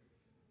to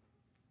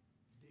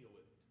deal with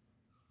it,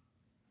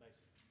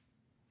 basically.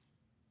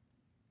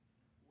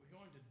 We're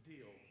going to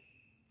deal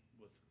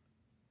with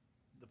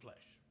the flesh.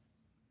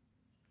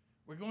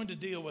 We're going to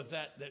deal with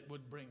that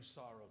would bring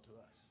sorrow to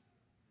us.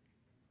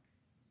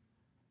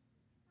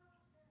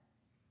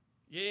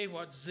 Yea,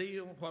 what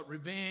zeal, what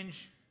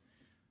revenge.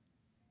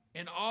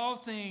 In all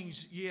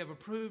things ye have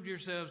approved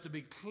yourselves to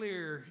be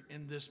clear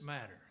in this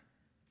matter.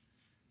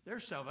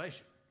 There's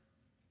salvation.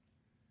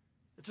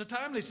 It's a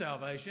timely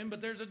salvation,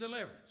 but there's a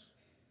deliverance.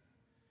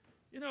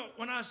 You know,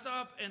 when I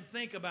stop and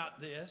think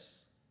about this,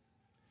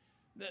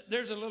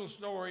 there's a little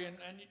story, and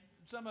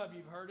some of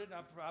you have heard it.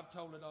 I've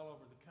told it all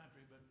over the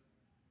country, but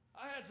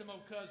I had some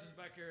old cousins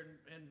back here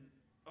in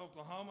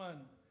Oklahoma, and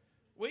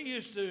we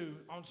used to,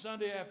 on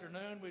Sunday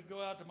afternoon, we'd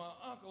go out to my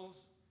uncle's,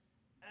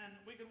 and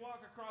we could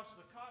walk across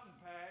the cotton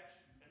patch,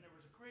 and there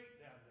was a creek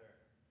down there.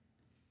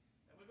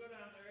 And we'd go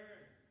down there,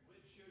 and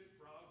we'd shoot at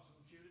frogs and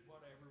shoot at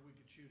whatever we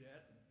could shoot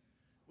at. And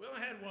we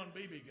only had one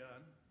BB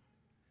gun.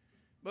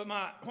 But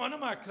one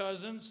of my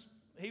cousins,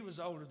 he was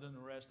older than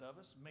the rest of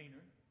us,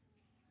 meaner.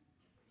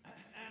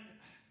 And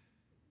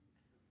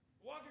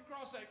walking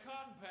across that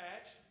cotton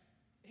patch,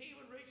 he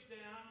would reach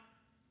down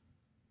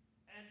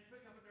and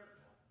pick up a dirt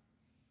clod.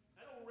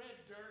 That old red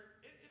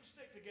dirt, it'll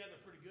stick together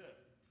pretty good.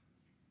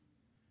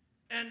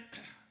 And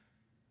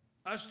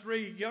us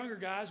three younger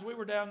guys, we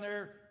were down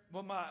there.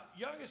 Well, my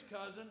youngest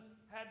cousin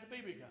had the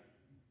BB gun.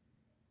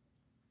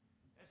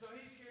 And so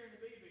he's carrying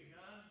the BB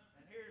gun,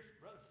 and here's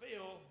Brother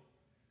Phil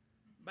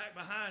back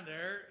behind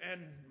there,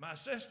 and my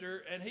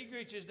sister, and he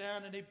reaches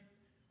down, and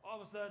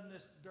all of a sudden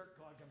this dirt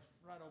clod comes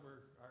right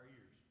over our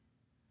ears.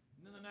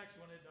 And then the next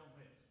one, it don't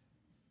miss.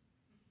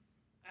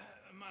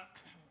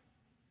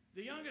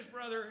 The youngest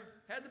brother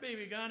had the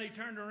BB gun. He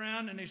turned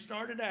around, and he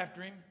started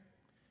after him.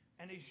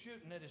 And he's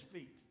shooting at his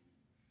feet.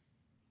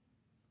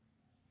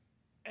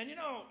 And you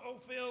know,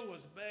 old Phil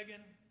was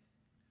begging,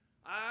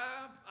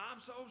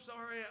 I'm so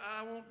sorry,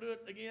 I won't do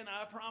it again.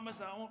 I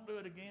promise I won't do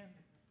it again.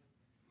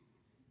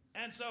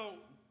 And so,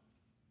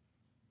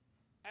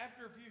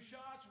 after a few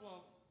shots,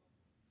 well,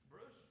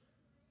 Bruce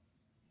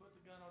put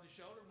the gun on his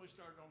shoulder and we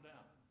started on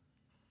down.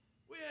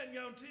 We hadn't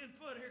gone 10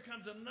 foot, here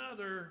comes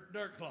another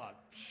dirt clod.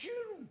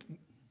 Shoot!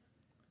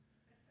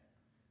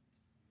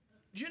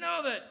 Do you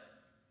know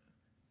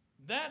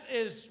that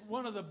is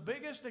one of the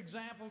biggest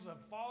examples of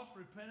false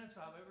repentance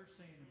I've ever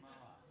seen in my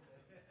life.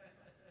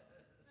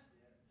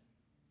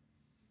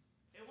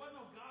 It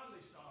wasn't no godly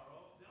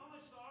sorrow. The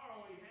only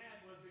sorrow he had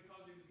was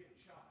because he was getting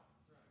shot.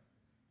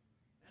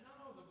 And I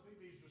know the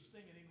BBs were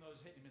stinging even though it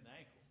was hitting him in the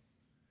ankle.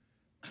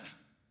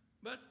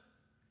 But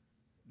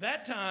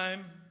that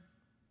time,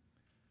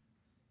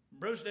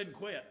 Bruce didn't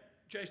quit.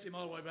 Chased him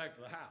all the way back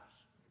to the house.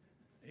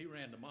 He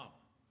ran to Mama.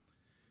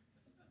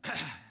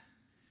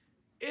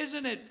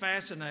 Isn't it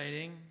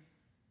fascinating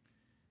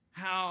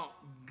how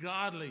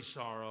godly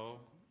sorrow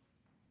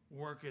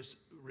worketh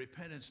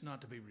repentance not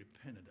to be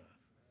repented of?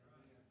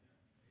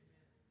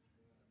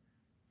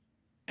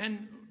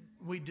 And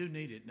we do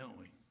need it, don't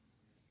we?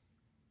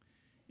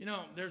 You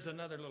know, there's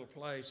another little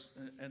place,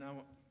 and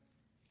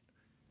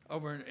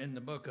over in the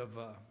book of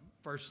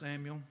 1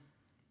 Samuel.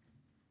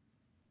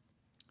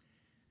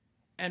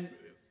 And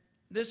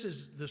this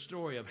is the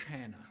story of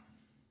Hannah.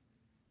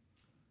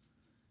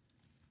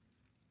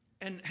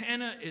 And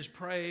Hannah is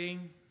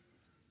praying,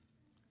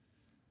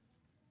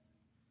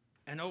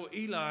 and old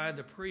Eli,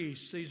 the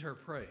priest, sees her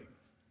praying.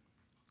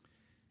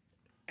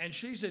 And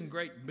she's in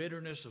great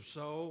bitterness of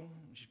soul.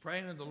 She's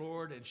praying to the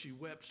Lord, and she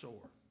wept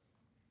sore.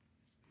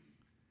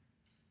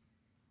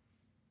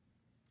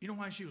 You know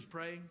why she was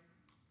praying?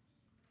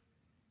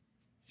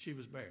 She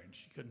was barren.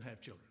 She couldn't have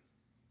children.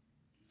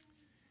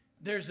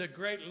 There's a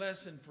great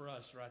lesson for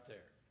us right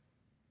there.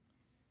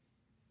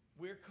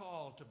 We're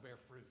called to bear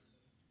fruit.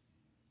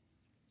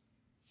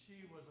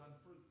 She was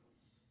unfruitful,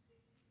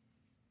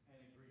 and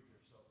it grieved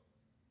her soul.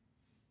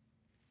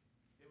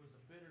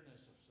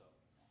 bitterness of soul.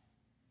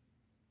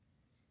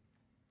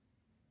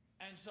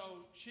 And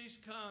so she's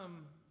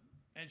come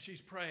and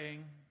she's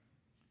praying.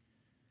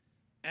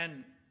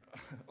 And,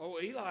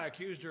 Eli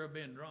accused her of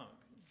being drunk.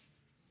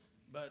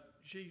 But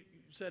she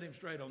set him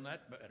straight on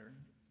that matter.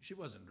 She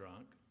wasn't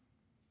drunk.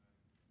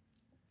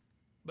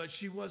 But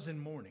she was in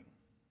mourning.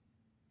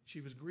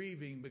 She was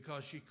grieving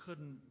because she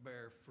couldn't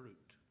bear fruit.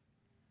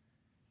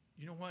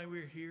 You know why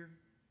we're here?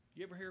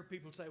 You ever hear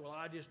people say, well,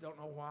 I just don't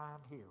know why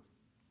I'm here.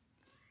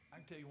 I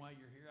can tell you why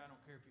you're here. I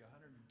don't care if you're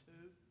 102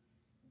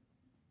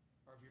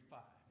 or if you're 5.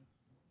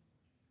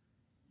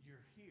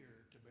 You're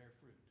here to bear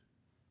fruit.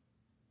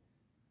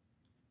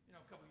 You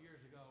know, a couple of years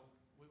ago,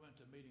 we went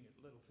to a meeting at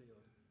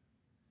Littlefield.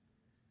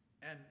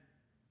 And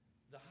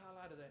the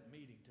highlight of that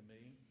meeting to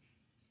me,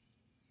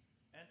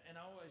 and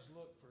I always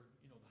look for,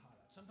 the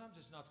highlight. Sometimes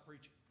it's not the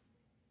preaching.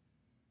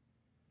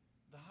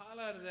 The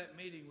highlight of that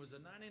meeting was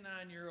a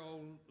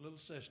 99-year-old little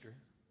sister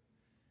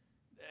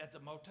at the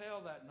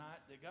motel that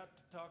night that got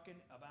to talking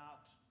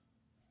about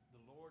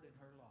the Lord in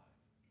her life.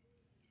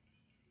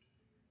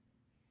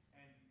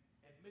 And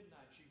at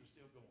midnight, she was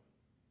still going.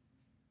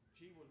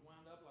 She was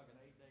wound up like an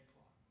 8-day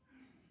clock.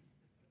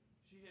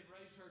 She had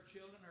raised her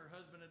children. Her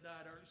husband had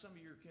died early. Some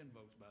of your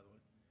kinfolks, by the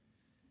way.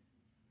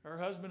 Her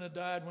husband had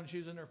died when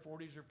she was in her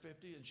 40s or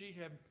 50s, and she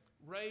had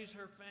raised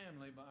her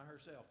family by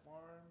herself.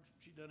 Farms,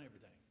 she'd done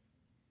everything.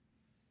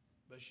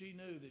 But she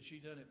knew that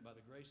she'd done it by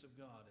the grace of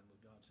God and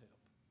with God's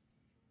help.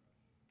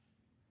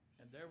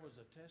 And there was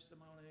a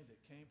testimony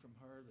that came from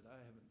her that I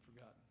haven't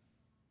forgotten.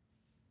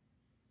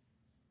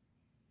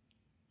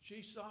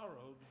 She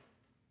sorrowed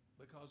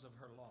because of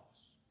her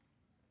loss.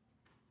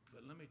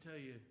 But let me tell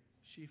you,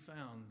 she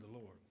found the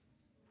Lord.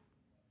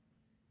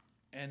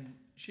 And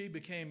she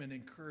became an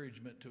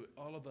encouragement to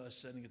all of us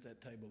sitting at that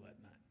table that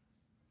night.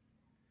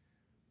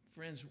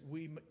 Friends,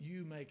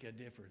 you make a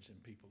difference in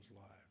people's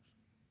lives.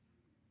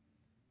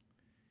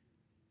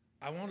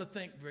 I want to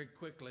think very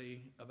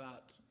quickly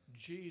about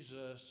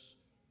Jesus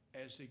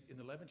in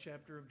the 11th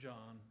chapter of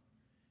John,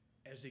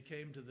 as he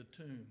came to the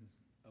tomb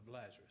of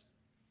Lazarus.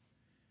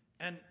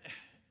 And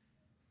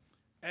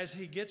as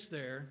he gets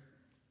there,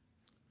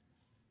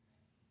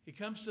 he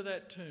comes to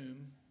that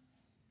tomb,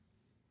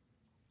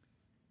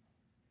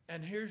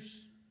 and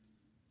here's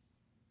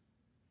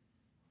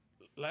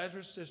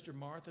Lazarus' sister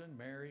Martha and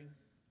Mary,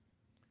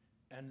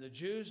 and the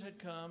Jews had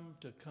come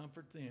to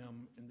comfort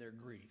them in their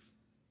grief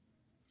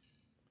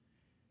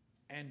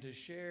and to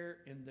share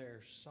in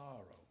their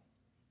sorrow.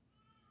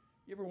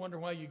 You ever wonder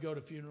why you go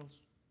to funerals?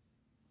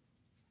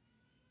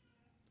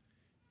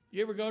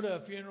 You ever go to a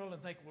funeral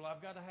and think, well,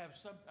 I've got to have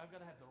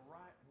the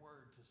right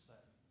word to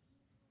say.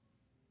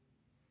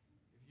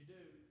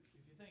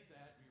 If you think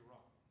that, you're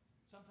wrong.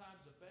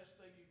 Sometimes the best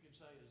thing you can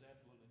say is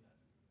absolutely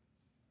nothing.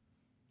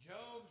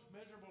 Job's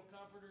miserable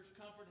comforters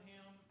comforted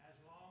him as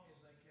long as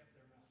they kept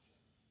their mouth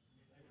shut.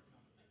 They were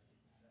comforted.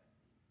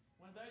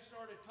 When they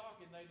started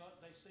talking, they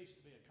ceased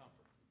to be a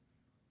comfort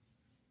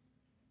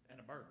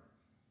and a burden.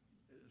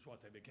 Is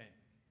what they became.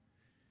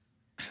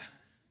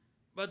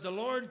 But the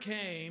Lord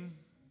came,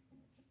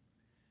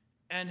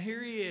 and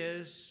here he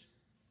is,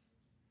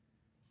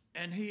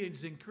 and he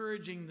is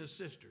encouraging the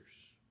sisters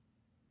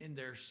in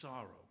their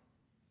sorrow.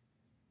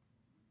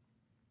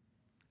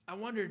 I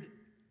wondered,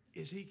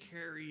 is he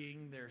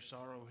carrying their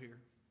sorrow here?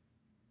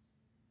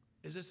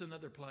 Is this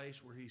another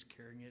place where he's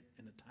carrying it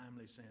in a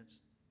timely sense?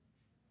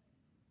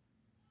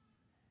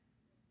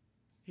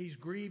 He's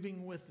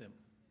grieving with them.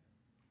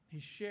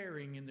 He's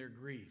sharing in their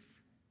grief.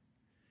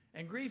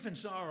 And grief and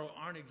sorrow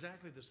aren't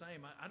exactly the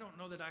same. I don't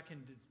know that I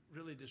can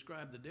really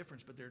describe the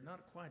difference, but they're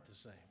not quite the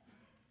same.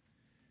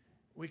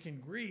 We can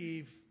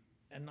grieve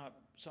and not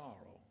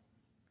sorrow,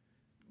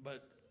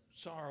 but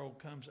sorrow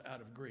comes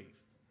out of grief,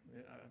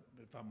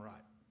 if I'm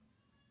right.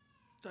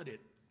 Study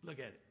it. Look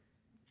at it.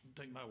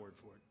 Take my word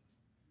for it.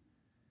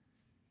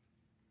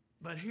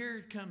 But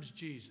here comes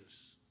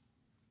Jesus,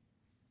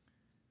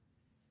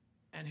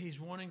 and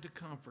he's wanting to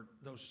comfort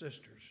those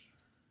sisters.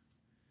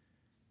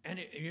 And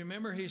you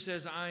remember he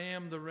says, I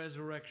am the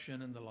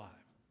resurrection and the life.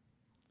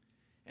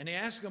 And he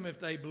asked them if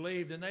they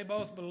believed, and they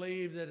both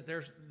believed that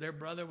their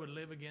brother would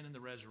live again in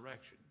the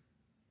resurrection.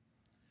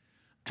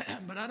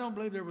 But I don't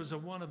believe there was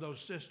one of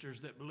those sisters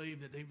that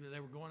believed that they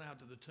were going out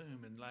to the tomb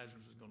and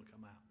Lazarus was going to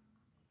come out.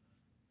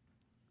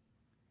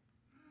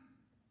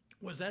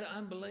 Was that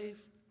unbelief?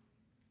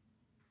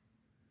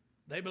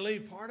 They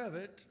believed part of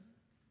it,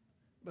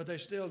 but they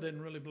still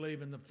didn't really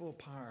believe in the full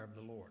power of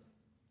the Lord.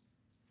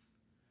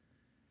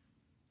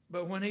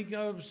 But when he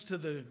goes to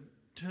the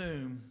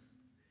tomb,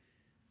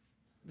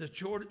 the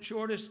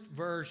shortest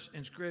verse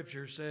in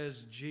Scripture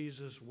says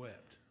Jesus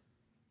wept.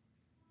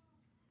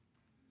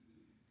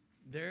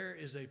 There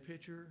is a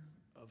picture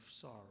of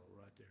sorrow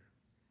right there.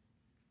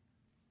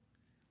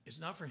 It's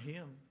not for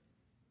him.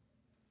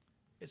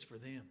 It's for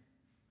them.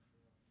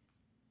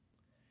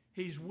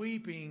 He's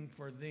weeping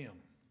for them.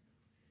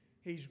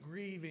 He's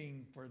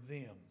grieving for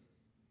them.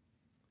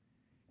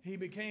 He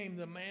became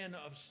the man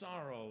of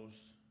sorrows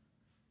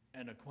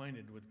and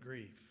acquainted with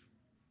grief.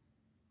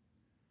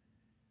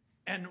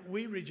 And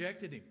we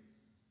rejected him.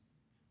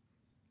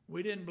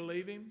 We didn't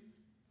believe him.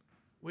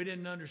 We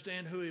didn't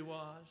understand who he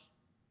was.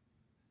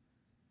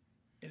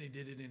 And he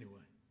did it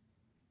anyway.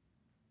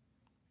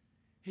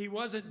 He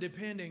wasn't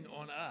depending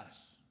on us.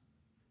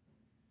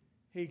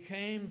 He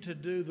came to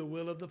do the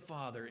will of the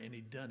Father, and he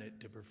done it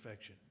to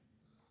perfection.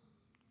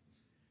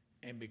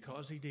 And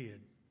because he did,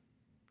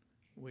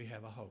 we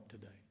have a hope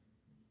today.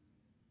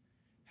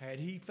 Had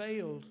he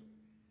failed,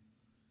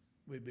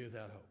 we'd be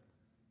without hope.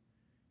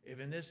 If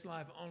in this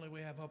life only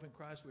we have hope in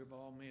Christ, we're of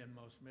all men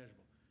most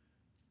miserable.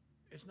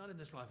 It's not in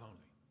this life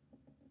only.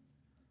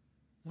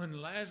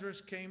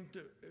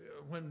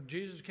 When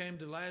Jesus came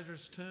to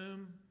Lazarus'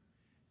 tomb,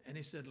 and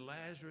he said,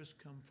 "Lazarus,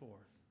 come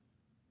forth,"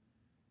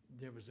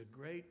 there was a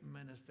great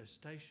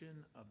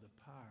manifestation of the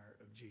power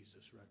of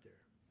Jesus right there.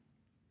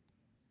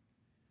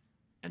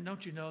 And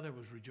don't you know there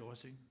was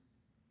rejoicing?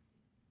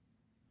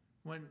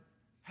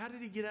 How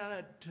did he get out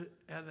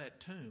of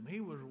that tomb? He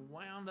was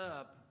wound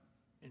up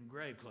in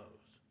grave clothes.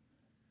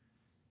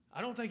 I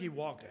don't think he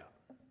walked out.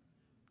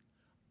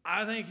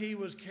 I think he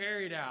was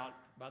carried out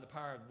by the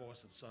power of the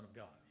voice of the Son of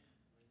God.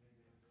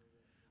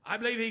 I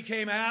believe he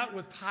came out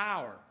with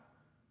power.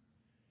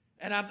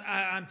 And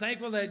I'm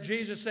thankful that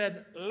Jesus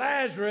said,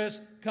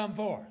 "Lazarus, come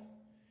forth."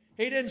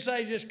 He didn't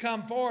say just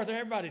come forth and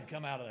everybody'd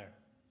come out of there.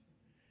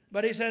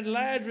 But he said,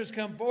 "Lazarus,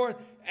 come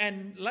forth."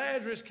 And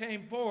Lazarus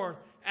came forth.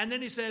 And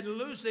then he said,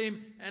 "Loose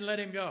him and let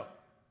him go."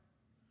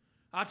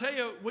 I'll tell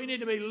you, we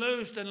need to be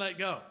loosed and let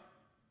go.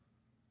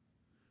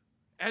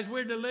 As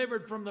we're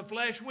delivered from the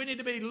flesh, we need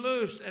to be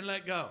loosed and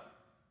let go.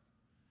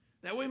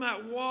 That we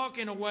might walk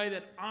in a way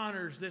that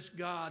honors this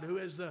God who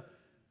is the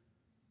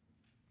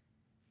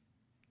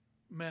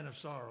man of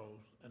sorrows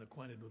and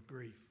acquainted with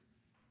grief.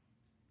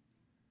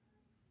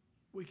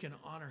 We can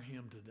honor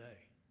him today.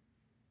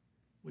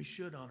 We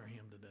should honor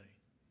him today.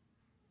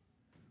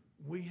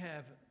 We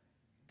have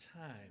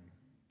time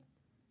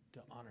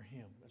to honor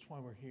him. That's why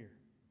we're here.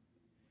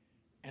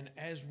 And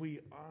as we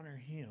honor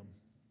him,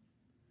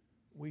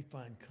 we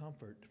find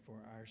comfort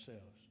for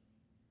ourselves.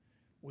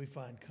 We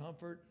find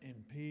comfort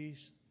and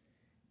peace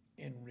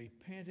in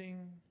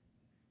repenting.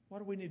 What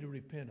do we need to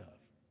repent of?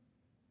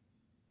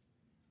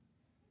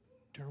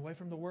 Turn away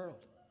from the world.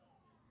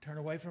 Turn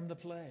away from the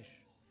flesh.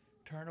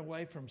 Turn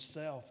away from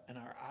self and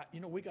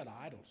we got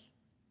idols.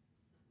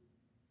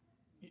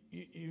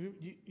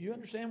 You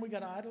understand we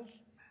got idols?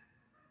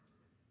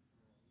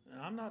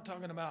 Now, I'm not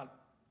talking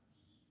about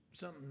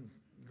something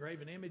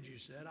graven image you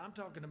said. I'm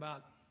talking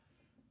about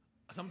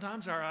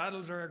sometimes our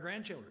idols are our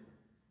grandchildren.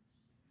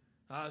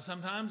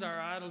 Sometimes our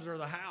idols are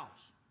the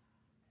house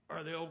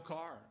or the old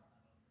car.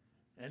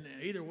 And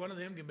either one of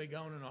them can be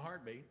gone in a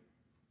heartbeat.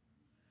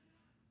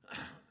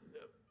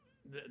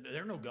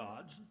 They're no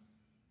gods.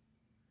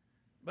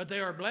 But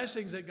they are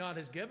blessings that God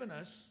has given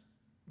us.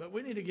 But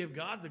we need to give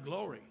God the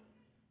glory.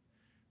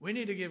 We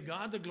need to give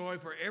God the glory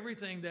for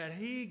everything that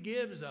he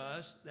gives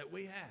us that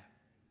we have.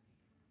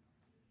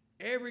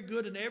 Every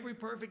good and every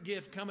perfect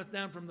gift cometh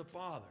down from the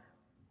Father,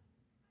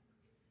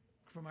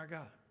 from our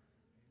God.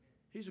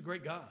 He's a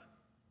great God.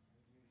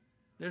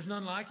 There's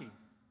none like him.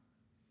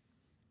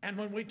 And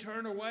when we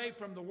turn away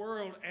from the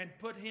world and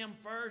put him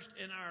first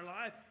in our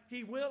life,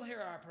 he will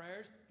hear our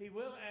prayers. He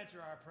will answer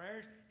our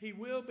prayers. He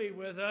will be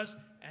with us,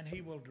 and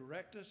he will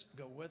direct us,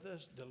 go with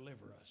us,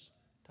 deliver us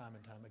time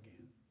and time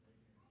again.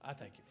 I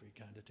thank you for your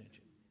kind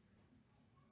attention.